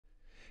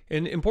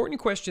An important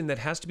question that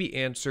has to be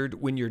answered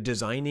when you're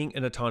designing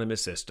an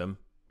autonomous system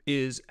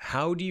is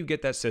how do you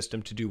get that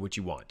system to do what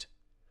you want?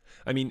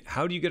 I mean,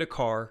 how do you get a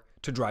car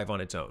to drive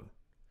on its own?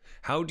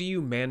 How do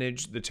you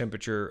manage the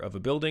temperature of a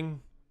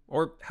building?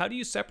 Or how do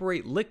you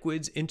separate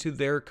liquids into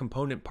their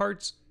component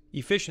parts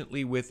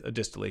efficiently with a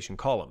distillation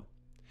column?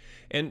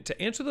 And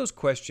to answer those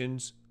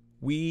questions,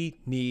 we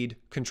need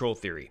control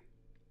theory.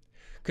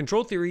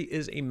 Control theory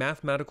is a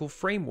mathematical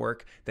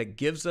framework that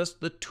gives us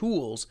the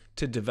tools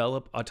to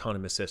develop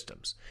autonomous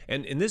systems.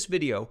 And in this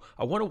video,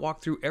 I want to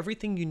walk through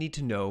everything you need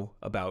to know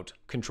about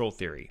control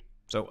theory.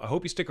 So I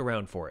hope you stick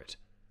around for it.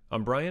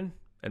 I'm Brian,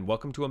 and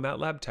welcome to a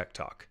MATLAB Tech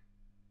Talk.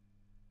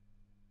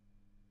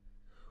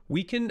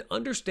 We can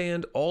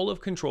understand all of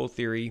control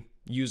theory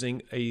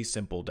using a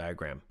simple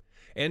diagram.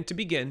 And to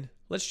begin,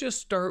 let's just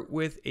start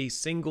with a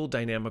single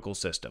dynamical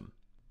system.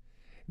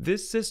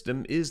 This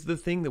system is the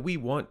thing that we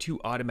want to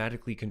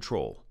automatically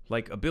control,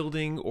 like a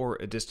building or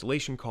a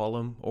distillation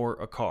column or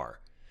a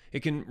car. It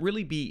can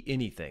really be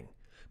anything.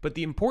 But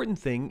the important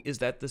thing is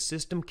that the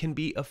system can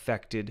be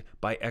affected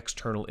by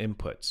external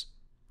inputs.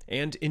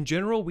 And in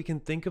general, we can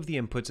think of the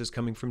inputs as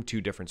coming from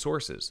two different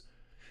sources.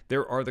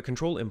 There are the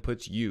control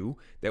inputs, U,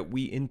 that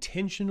we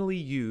intentionally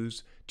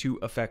use to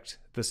affect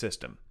the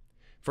system.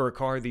 For a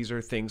car, these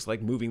are things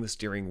like moving the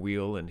steering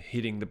wheel and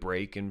hitting the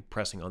brake and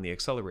pressing on the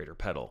accelerator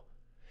pedal.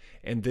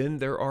 And then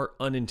there are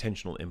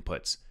unintentional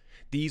inputs.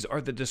 These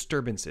are the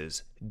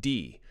disturbances,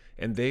 D,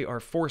 and they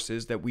are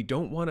forces that we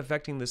don't want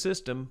affecting the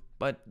system,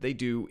 but they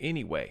do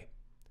anyway.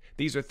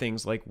 These are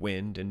things like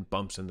wind and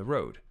bumps in the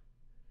road.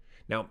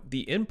 Now,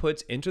 the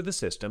inputs into the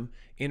system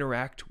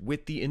interact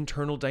with the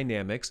internal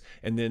dynamics,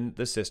 and then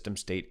the system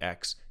state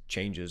X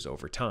changes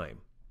over time.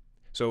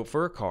 So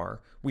for a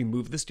car, we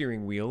move the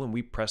steering wheel and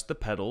we press the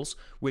pedals,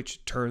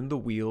 which turn the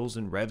wheels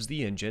and revs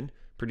the engine,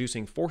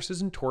 producing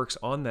forces and torques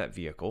on that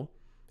vehicle.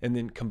 And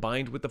then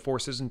combined with the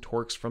forces and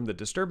torques from the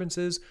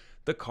disturbances,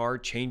 the car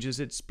changes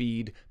its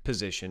speed,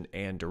 position,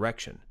 and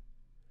direction.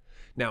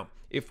 Now,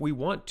 if we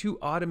want to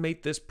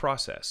automate this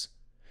process,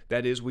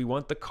 that is, we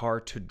want the car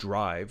to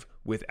drive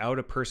without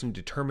a person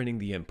determining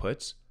the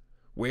inputs,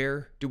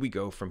 where do we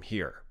go from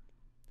here?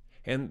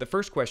 And the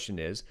first question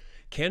is,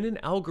 can an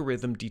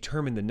algorithm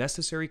determine the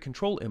necessary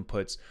control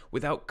inputs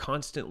without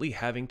constantly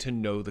having to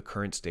know the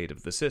current state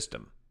of the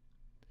system?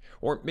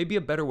 Or maybe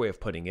a better way of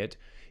putting it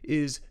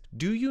is,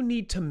 do you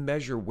need to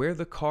measure where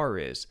the car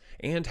is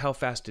and how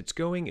fast it's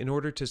going in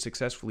order to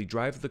successfully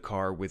drive the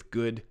car with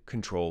good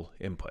control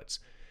inputs?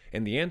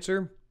 And the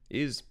answer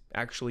is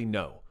actually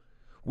no.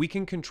 We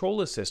can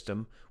control a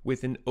system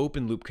with an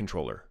open loop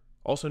controller,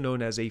 also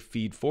known as a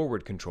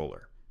feedforward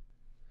controller.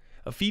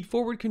 A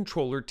feedforward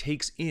controller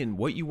takes in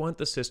what you want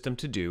the system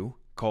to do,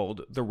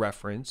 called the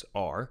reference,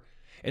 R,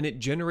 and it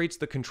generates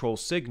the control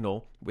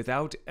signal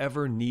without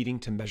ever needing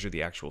to measure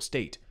the actual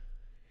state.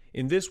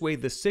 In this way,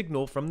 the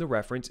signal from the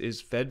reference is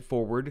fed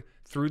forward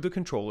through the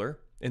controller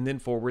and then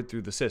forward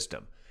through the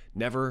system,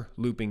 never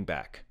looping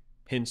back,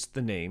 hence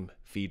the name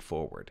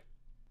feedforward.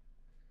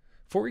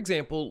 For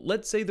example,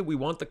 let's say that we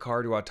want the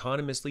car to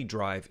autonomously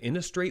drive in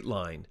a straight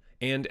line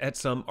and at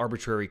some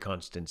arbitrary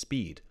constant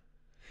speed.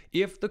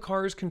 If the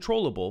car is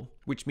controllable,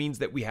 which means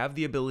that we have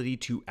the ability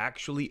to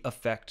actually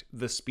affect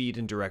the speed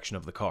and direction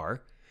of the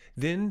car,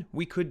 then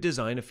we could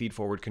design a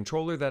feedforward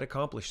controller that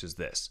accomplishes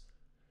this.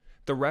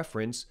 The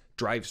reference,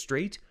 drive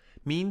straight,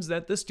 means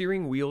that the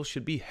steering wheel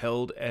should be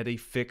held at a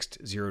fixed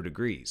 0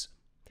 degrees.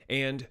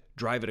 And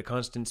drive at a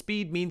constant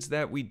speed means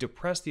that we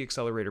depress the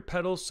accelerator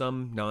pedal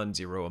some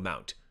non-zero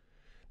amount.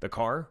 The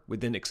car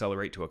would then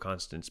accelerate to a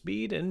constant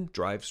speed and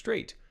drive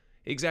straight,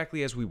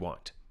 exactly as we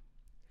want.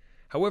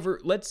 However,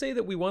 let's say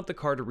that we want the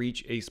car to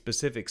reach a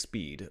specific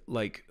speed,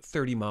 like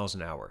 30 miles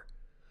an hour.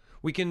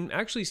 We can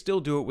actually still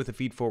do it with a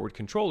feedforward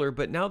controller,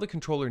 but now the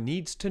controller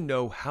needs to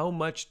know how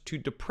much to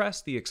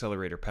depress the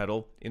accelerator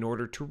pedal in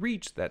order to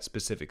reach that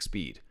specific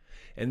speed.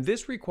 And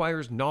this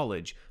requires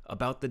knowledge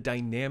about the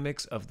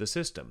dynamics of the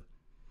system.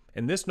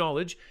 And this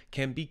knowledge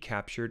can be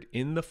captured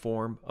in the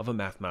form of a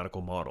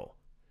mathematical model.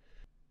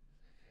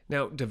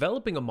 Now,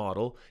 developing a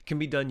model can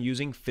be done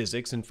using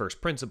physics and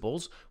first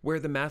principles, where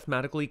the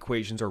mathematical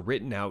equations are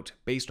written out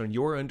based on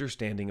your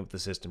understanding of the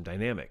system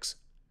dynamics.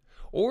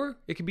 Or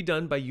it can be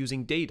done by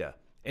using data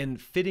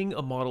and fitting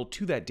a model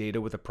to that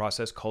data with a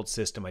process called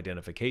system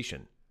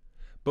identification.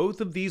 Both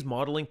of these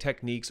modeling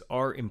techniques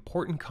are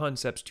important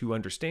concepts to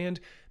understand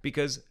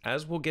because,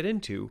 as we'll get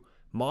into,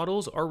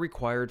 models are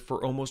required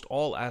for almost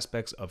all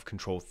aspects of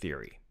control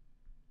theory.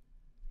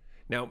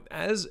 Now,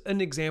 as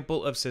an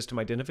example of system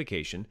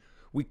identification,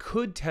 we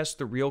could test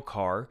the real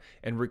car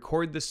and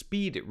record the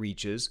speed it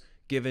reaches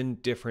given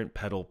different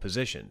pedal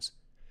positions.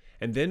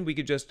 And then we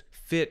could just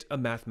fit a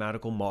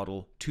mathematical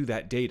model to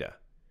that data.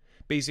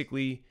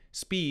 Basically,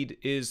 speed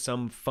is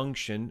some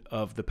function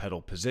of the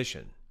pedal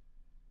position.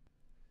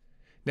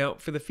 Now,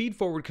 for the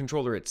feedforward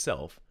controller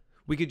itself,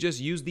 we could just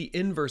use the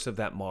inverse of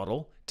that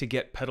model to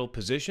get pedal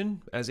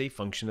position as a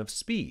function of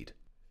speed.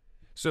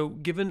 So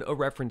given a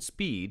reference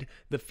speed,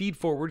 the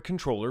feedforward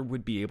controller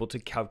would be able to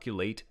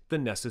calculate the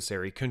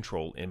necessary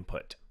control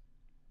input.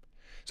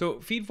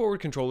 So feed-forward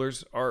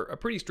controllers are a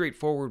pretty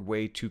straightforward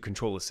way to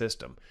control a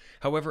system.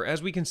 However,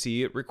 as we can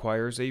see, it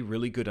requires a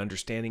really good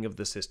understanding of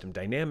the system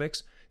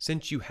dynamics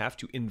since you have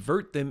to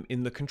invert them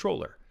in the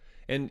controller.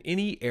 And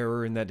any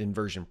error in that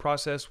inversion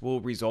process will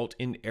result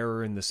in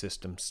error in the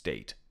system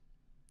state.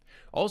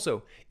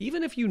 Also,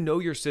 even if you know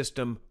your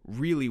system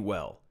really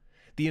well,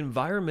 the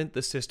environment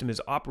the system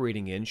is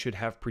operating in should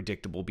have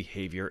predictable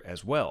behavior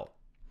as well.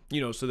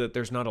 So that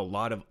there's not a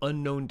lot of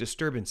unknown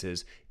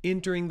disturbances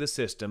entering the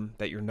system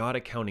that you're not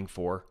accounting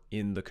for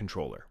in the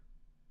controller.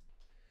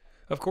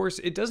 Of course,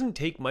 it doesn't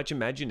take much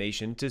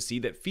imagination to see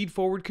that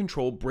feed-forward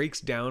control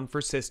breaks down for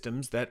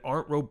systems that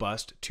aren't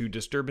robust to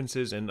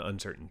disturbances and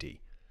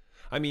uncertainty.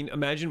 I mean,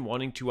 imagine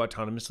wanting to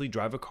autonomously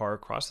drive a car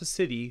across a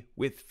city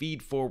with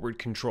feed-forward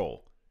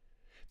control.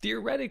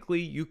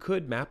 Theoretically, you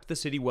could map the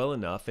city well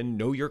enough and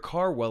know your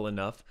car well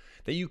enough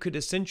that you could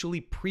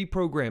essentially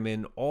pre-program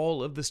in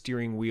all of the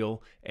steering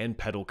wheel and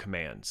pedal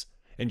commands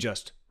and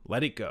just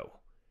let it go.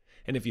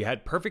 And if you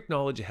had perfect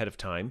knowledge ahead of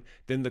time,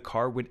 then the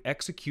car would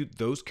execute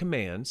those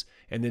commands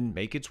and then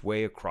make its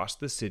way across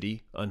the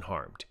city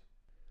unharmed.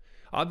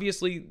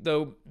 Obviously,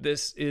 though,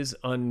 this is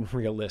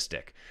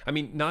unrealistic. I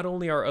mean, not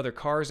only are other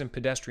cars and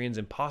pedestrians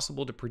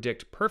impossible to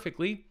predict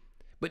perfectly,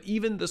 but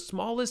even the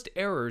smallest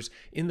errors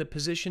in the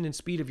position and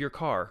speed of your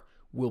car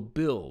will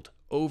build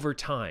over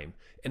time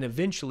and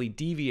eventually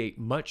deviate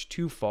much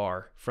too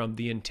far from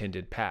the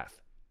intended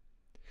path.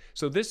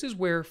 So this is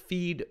where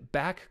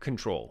feedback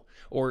control,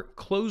 or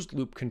closed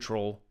loop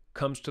control,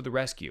 comes to the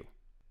rescue.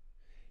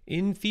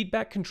 In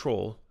feedback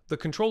control, the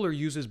controller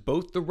uses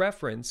both the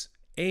reference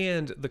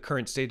and the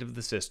current state of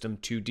the system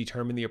to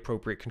determine the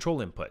appropriate control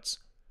inputs.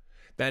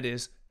 That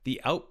is,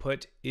 the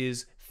output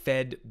is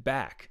fed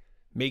back,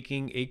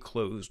 making a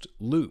closed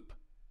loop,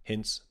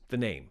 hence the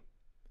name.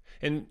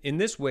 And in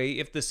this way,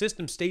 if the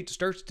system state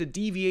starts to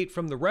deviate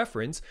from the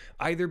reference,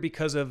 either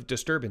because of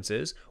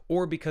disturbances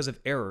or because of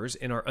errors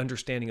in our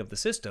understanding of the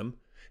system,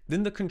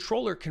 then the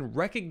controller can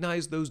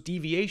recognize those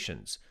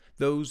deviations,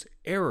 those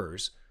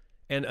errors,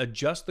 and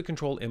adjust the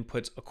control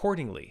inputs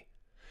accordingly.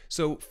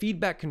 So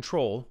feedback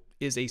control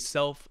is a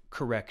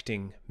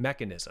self-correcting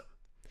mechanism.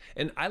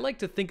 And I like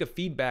to think of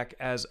feedback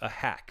as a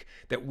hack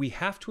that we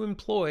have to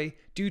employ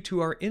due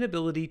to our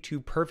inability to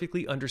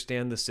perfectly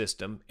understand the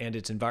system and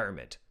its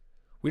environment.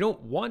 We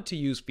don't want to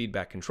use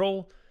feedback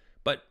control,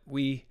 but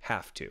we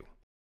have to.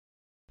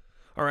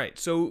 All right,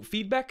 so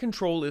feedback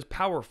control is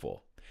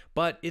powerful,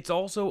 but it's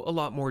also a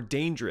lot more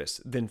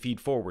dangerous than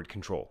feed-forward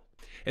control.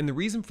 And the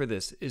reason for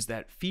this is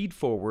that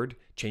feed-forward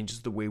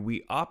changes the way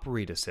we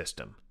operate a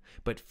system,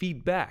 but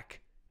feedback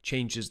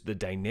changes the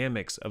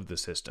dynamics of the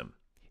system.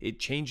 It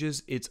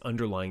changes its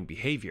underlying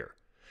behavior.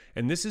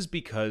 And this is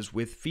because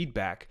with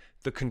feedback,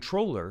 the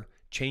controller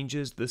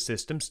changes the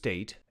system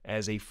state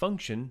as a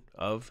function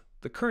of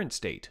the current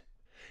state.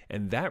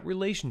 And that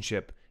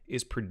relationship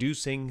is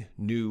producing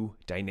new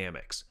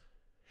dynamics.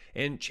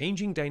 And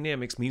changing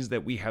dynamics means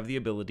that we have the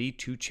ability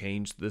to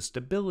change the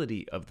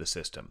stability of the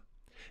system.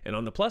 And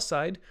on the plus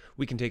side,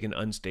 we can take an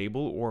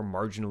unstable or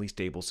marginally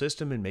stable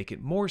system and make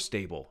it more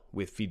stable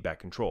with feedback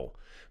control.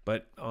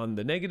 But on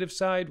the negative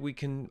side, we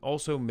can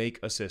also make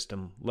a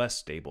system less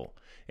stable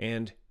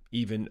and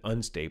even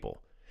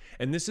unstable.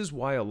 And this is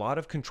why a lot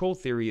of control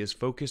theory is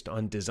focused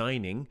on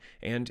designing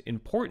and,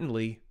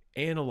 importantly,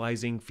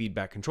 analyzing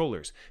feedback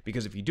controllers.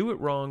 Because if you do it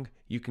wrong,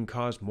 you can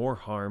cause more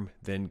harm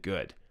than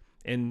good.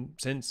 And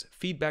since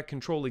feedback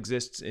control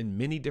exists in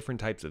many different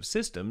types of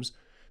systems,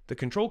 the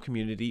control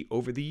community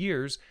over the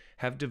years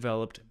have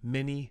developed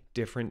many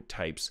different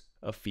types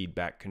of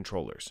feedback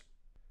controllers.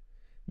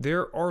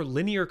 There are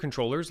linear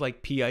controllers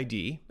like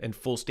PID and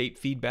full state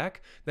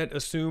feedback that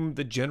assume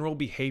the general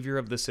behavior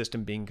of the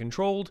system being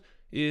controlled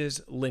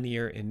is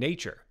linear in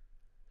nature.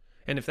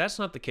 And if that's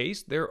not the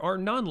case, there are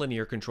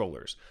nonlinear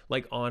controllers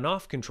like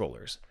on-off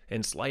controllers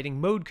and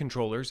sliding mode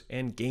controllers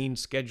and gain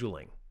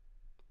scheduling.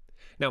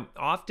 Now,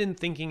 often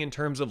thinking in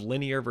terms of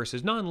linear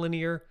versus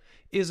nonlinear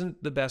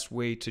isn't the best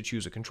way to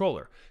choose a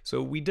controller,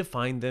 so we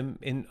define them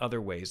in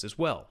other ways as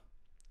well.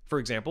 For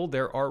example,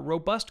 there are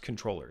robust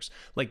controllers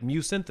like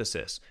mu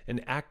synthesis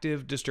and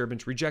active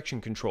disturbance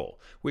rejection control,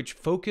 which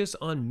focus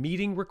on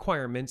meeting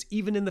requirements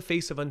even in the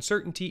face of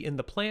uncertainty in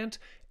the plant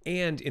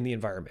and in the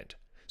environment.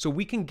 So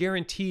we can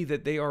guarantee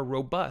that they are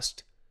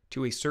robust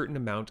to a certain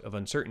amount of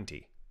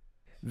uncertainty.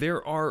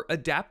 There are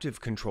adaptive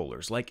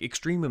controllers like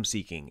extremum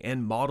seeking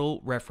and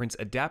model reference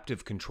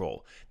adaptive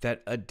control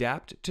that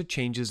adapt to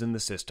changes in the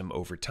system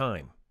over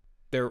time.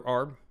 There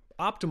are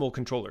optimal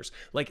controllers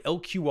like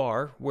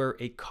LQR, where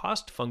a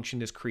cost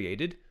function is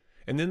created,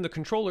 and then the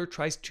controller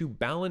tries to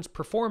balance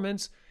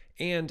performance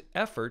and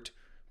effort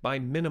by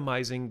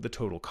minimizing the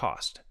total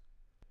cost.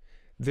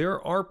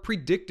 There are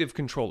predictive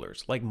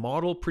controllers like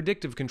model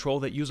predictive control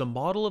that use a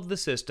model of the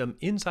system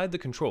inside the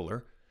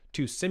controller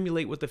to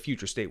simulate what the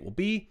future state will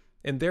be,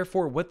 and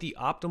therefore what the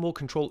optimal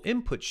control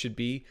input should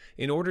be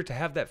in order to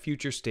have that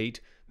future state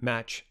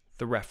match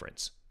the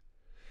reference.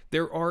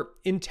 There are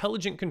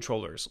intelligent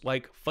controllers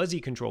like fuzzy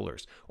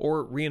controllers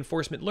or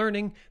reinforcement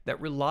learning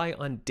that rely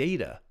on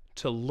data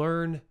to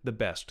learn the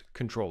best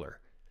controller.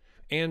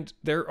 And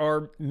there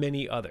are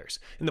many others.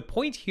 And the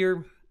point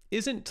here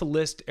isn't to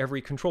list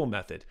every control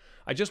method.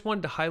 I just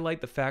wanted to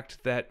highlight the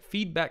fact that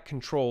feedback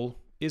control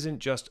isn't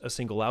just a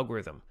single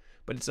algorithm,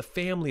 but it's a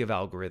family of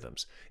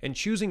algorithms. And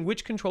choosing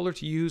which controller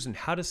to use and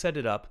how to set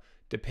it up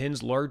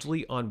depends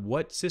largely on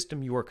what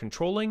system you are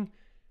controlling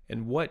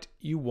and what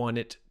you want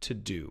it to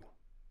do.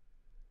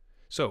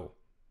 So,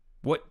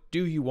 what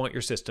do you want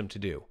your system to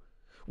do?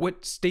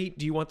 What state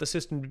do you want the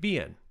system to be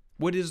in?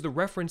 What is the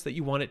reference that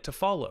you want it to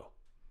follow?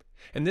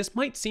 And this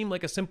might seem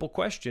like a simple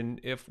question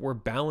if we're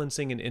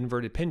balancing an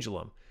inverted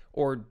pendulum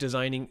or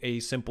designing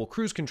a simple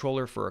cruise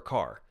controller for a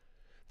car.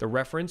 The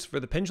reference for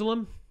the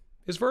pendulum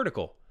is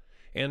vertical,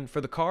 and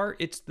for the car,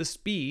 it's the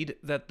speed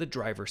that the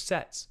driver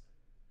sets.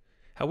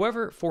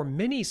 However, for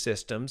many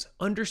systems,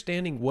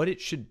 understanding what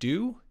it should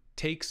do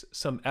takes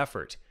some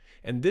effort,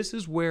 and this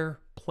is where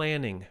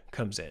planning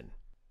comes in.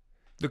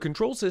 The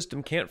control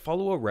system can't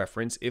follow a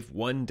reference if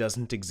one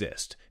doesn't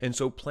exist, and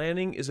so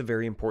planning is a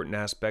very important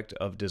aspect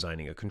of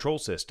designing a control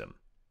system.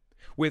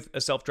 With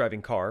a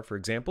self-driving car, for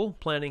example,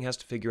 planning has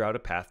to figure out a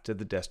path to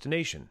the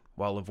destination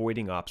while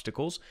avoiding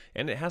obstacles,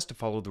 and it has to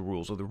follow the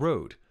rules of the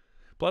road.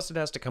 Plus, it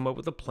has to come up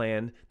with a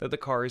plan that the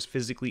car is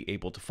physically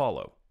able to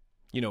follow.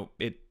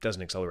 It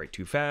doesn't accelerate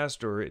too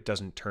fast or it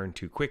doesn't turn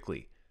too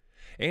quickly.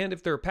 And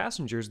if there are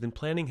passengers, then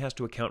planning has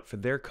to account for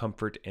their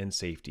comfort and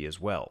safety as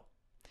well.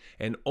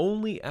 And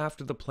only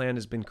after the plan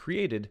has been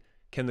created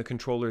can the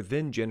controller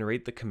then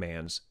generate the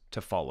commands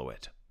to follow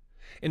it.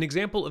 An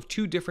example of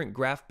two different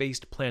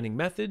graph-based planning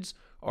methods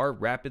are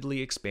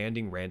rapidly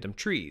expanding random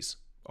trees,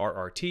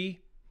 RRT,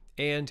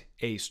 and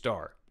A*.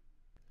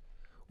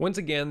 Once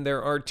again,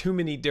 there are too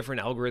many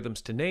different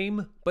algorithms to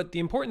name, but the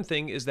important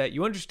thing is that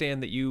you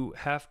understand that you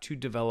have to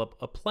develop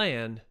a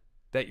plan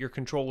that your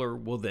controller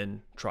will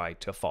then try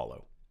to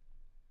follow.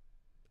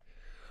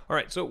 All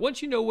right, so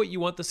once you know what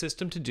you want the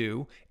system to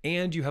do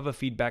and you have a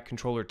feedback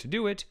controller to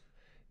do it,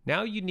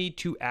 now you need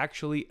to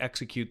actually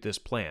execute this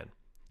plan.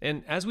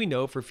 And as we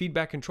know, for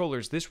feedback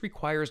controllers, this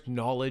requires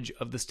knowledge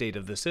of the state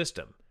of the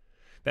system.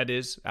 That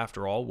is,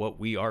 after all, what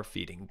we are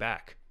feeding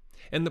back.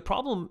 And the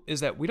problem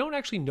is that we don't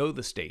actually know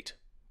the state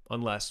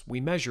unless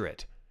we measure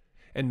it.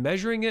 And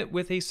measuring it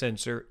with a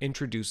sensor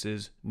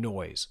introduces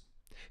noise.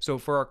 So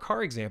for our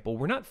car example,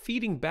 we're not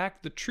feeding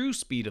back the true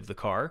speed of the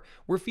car,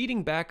 we're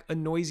feeding back a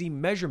noisy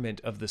measurement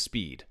of the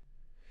speed.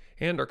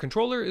 And our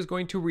controller is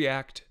going to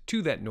react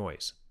to that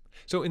noise.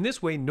 So in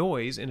this way,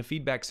 noise in a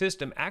feedback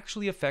system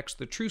actually affects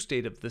the true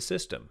state of the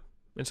system.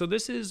 And so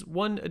this is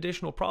one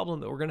additional problem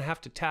that we're going to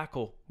have to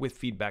tackle with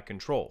feedback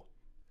control.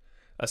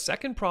 A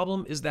second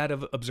problem is that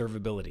of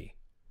observability.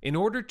 In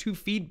order to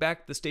feed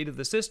back the state of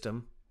the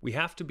system, we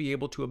have to be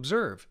able to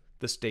observe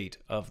the state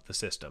of the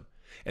system.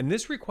 And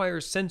this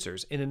requires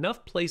sensors in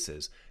enough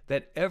places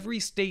that every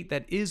state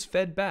that is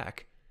fed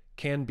back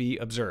can be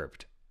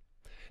observed.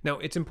 Now,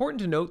 it's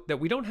important to note that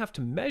we don't have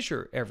to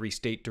measure every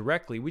state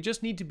directly, we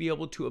just need to be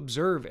able to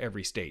observe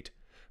every state.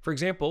 For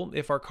example,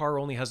 if our car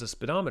only has a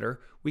speedometer,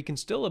 we can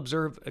still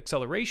observe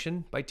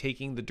acceleration by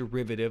taking the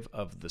derivative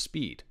of the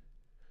speed.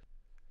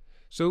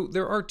 So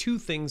there are two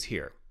things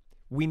here.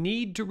 We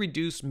need to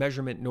reduce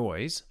measurement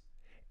noise,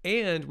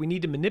 and we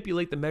need to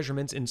manipulate the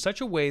measurements in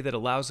such a way that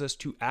allows us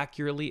to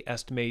accurately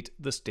estimate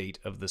the state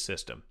of the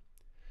system.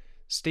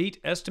 State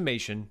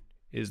estimation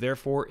is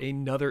therefore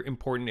another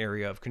important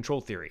area of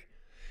control theory.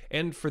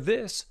 And for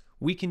this,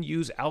 we can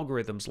use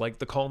algorithms like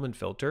the Kalman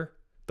filter,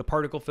 the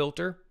particle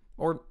filter,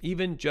 or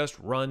even just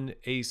run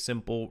a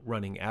simple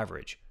running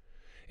average.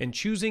 And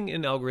choosing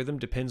an algorithm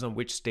depends on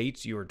which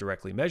states you are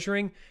directly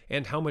measuring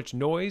and how much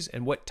noise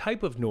and what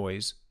type of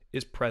noise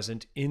is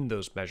present in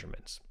those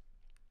measurements.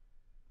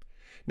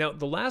 Now,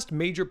 the last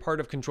major part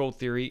of control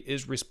theory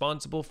is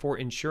responsible for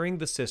ensuring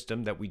the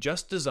system that we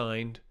just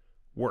designed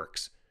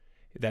works,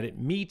 that it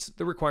meets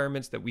the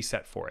requirements that we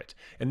set for it.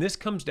 And this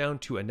comes down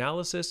to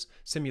analysis,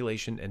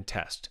 simulation, and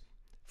test.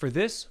 For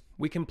this,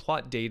 we can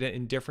plot data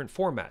in different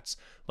formats,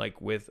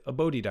 like with a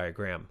Bode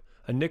diagram,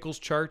 a Nichols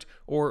chart,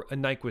 or a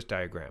Nyquist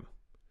diagram.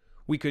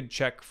 We could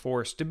check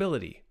for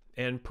stability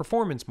and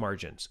performance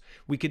margins.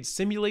 We could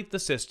simulate the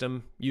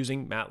system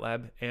using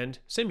MATLAB and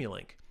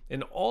Simulink.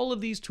 And all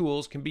of these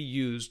tools can be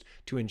used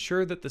to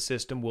ensure that the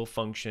system will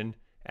function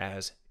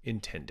as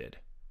intended.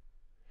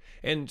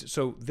 And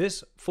so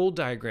this full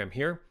diagram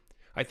here,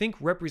 I think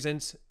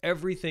represents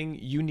everything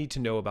you need to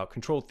know about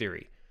control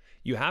theory.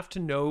 You have to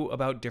know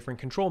about different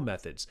control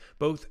methods,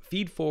 both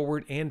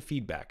feed-forward and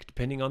feedback,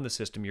 depending on the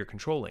system you're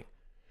controlling.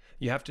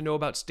 You have to know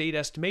about state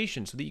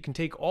estimation so that you can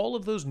take all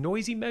of those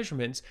noisy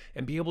measurements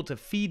and be able to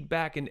feed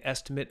back an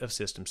estimate of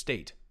system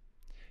state.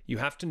 You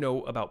have to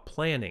know about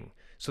planning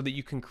so that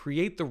you can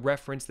create the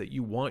reference that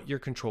you want your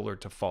controller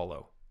to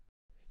follow.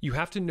 You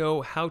have to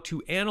know how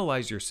to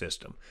analyze your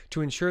system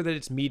to ensure that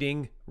it's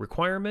meeting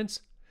requirements.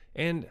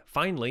 And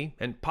finally,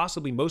 and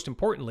possibly most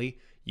importantly,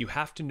 you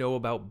have to know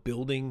about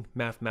building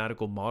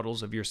mathematical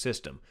models of your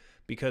system,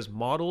 because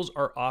models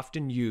are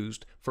often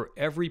used for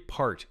every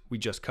part we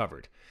just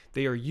covered.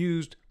 They are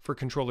used for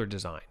controller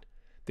design.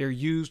 They're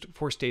used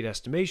for state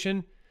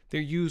estimation, they're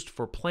used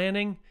for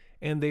planning,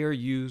 and they are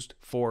used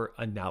for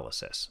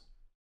analysis.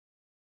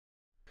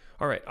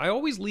 All right, I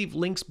always leave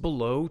links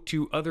below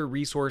to other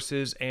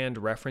resources and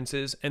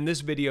references, and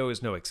this video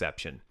is no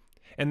exception.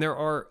 And there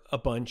are a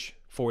bunch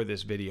for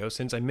this video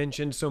since I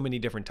mentioned so many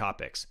different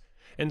topics.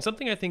 And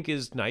something I think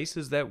is nice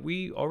is that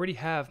we already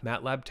have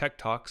MATLAB Tech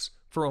Talks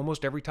for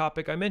almost every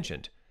topic I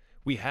mentioned.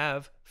 We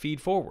have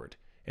Feedforward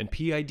and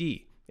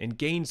PID and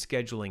gain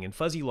scheduling and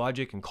fuzzy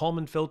logic and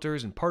Kalman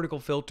filters and particle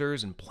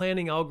filters and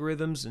planning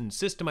algorithms and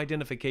system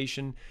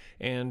identification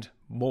and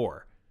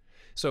more.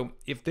 So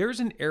if there's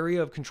an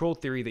area of control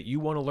theory that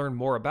you want to learn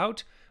more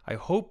about, I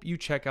hope you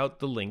check out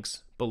the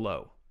links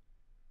below.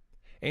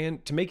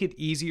 And to make it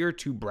easier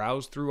to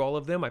browse through all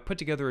of them, I put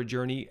together a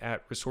journey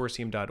at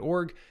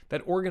resourcium.org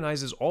that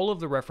organizes all of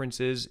the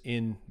references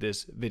in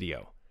this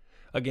video.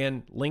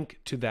 Again, link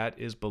to that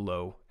is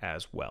below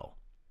as well.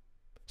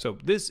 So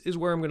this is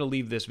where I'm going to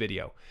leave this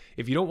video.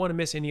 If you don't want to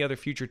miss any other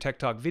future Tech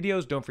Talk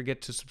videos, don't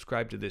forget to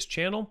subscribe to this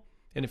channel.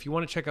 And if you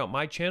want to check out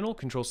my channel,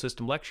 Control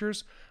System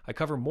Lectures, I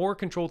cover more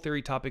control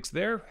theory topics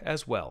there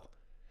as well.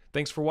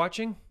 Thanks for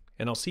watching,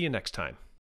 and I'll see you next time.